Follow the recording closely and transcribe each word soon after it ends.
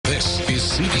This is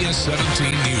CBS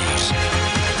 17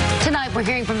 News. Tonight, we're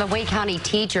hearing from the Wake County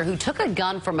teacher who took a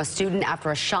gun from a student after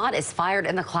a shot is fired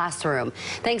in the classroom.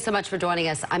 Thanks so much for joining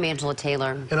us. I'm Angela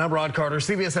Taylor. And I'm Rod Carter.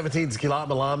 CBS 17's Gilad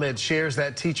Malamed shares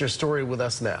that teacher story with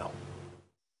us now.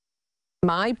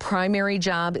 My primary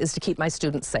job is to keep my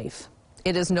students safe.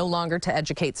 It is no longer to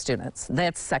educate students.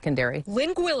 That's secondary.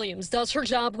 Lynn Williams does her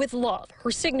job with love. Her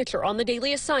signature on the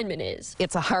daily assignment is,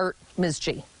 "It's a heart, Ms.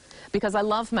 G," because I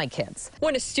love my kids.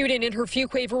 When a student in her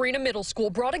Fuquay-Varina middle school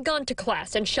brought a gun to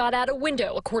class and shot out a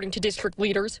window, according to district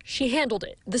leaders, she handled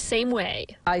it the same way.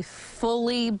 I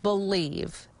fully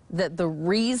believe that the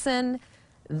reason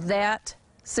that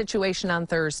situation on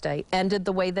Thursday ended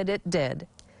the way that it did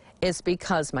is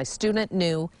because my student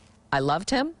knew I loved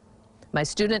him. My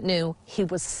student knew he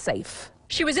was safe.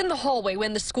 She was in the hallway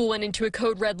when the school went into a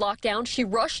code red lockdown. She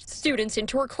rushed students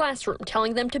into her classroom,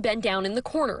 telling them to bend down in the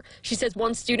corner. She says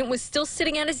one student was still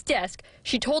sitting at his desk.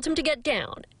 She told him to get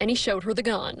down, and he showed her the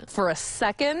gun. For a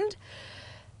second,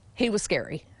 he was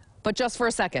scary, but just for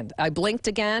a second. I blinked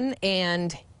again,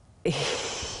 and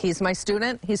he's my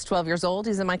student. He's 12 years old.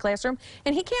 He's in my classroom,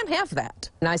 and he can't have that.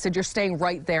 And I said, "You're staying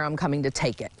right there. I'm coming to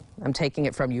take it. I'm taking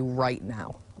it from you right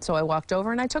now." So I walked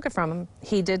over and I took it from him.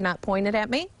 He did not point it at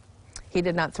me. He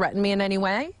did not threaten me in any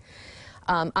way.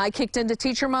 I kicked into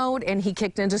teacher mode and he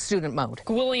kicked into student mode.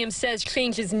 Williams says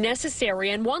change is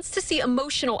necessary and wants to see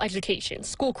emotional education,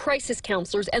 school crisis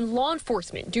counselors, and law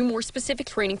enforcement do more specific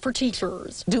training for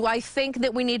teachers. Do I think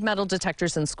that we need metal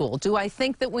detectors in school? Do I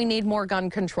think that we need more gun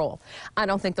control? I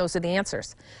don't think those are the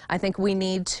answers. I think we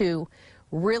need to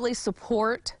really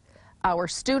support our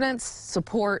students,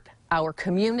 support our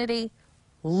community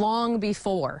long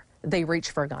before they reach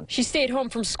for a gun. She stayed home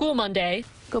from school Monday.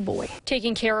 Good boy.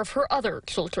 Taking care of her other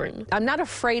children. I'm not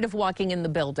afraid of walking in the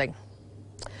building,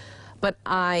 but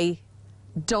I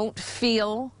don't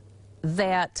feel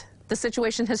that the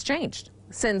situation has changed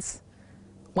since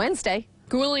Wednesday.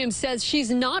 Williams says she's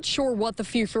not sure what the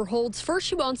future holds. First,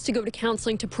 she wants to go to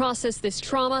counseling to process this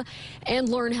trauma and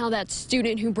learn how that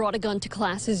student who brought a gun to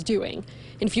class is doing.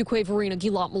 In Fuquay-Varina,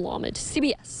 Gilad Malamed,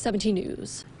 CBS 17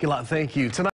 News. Gilad, thank you. Tonight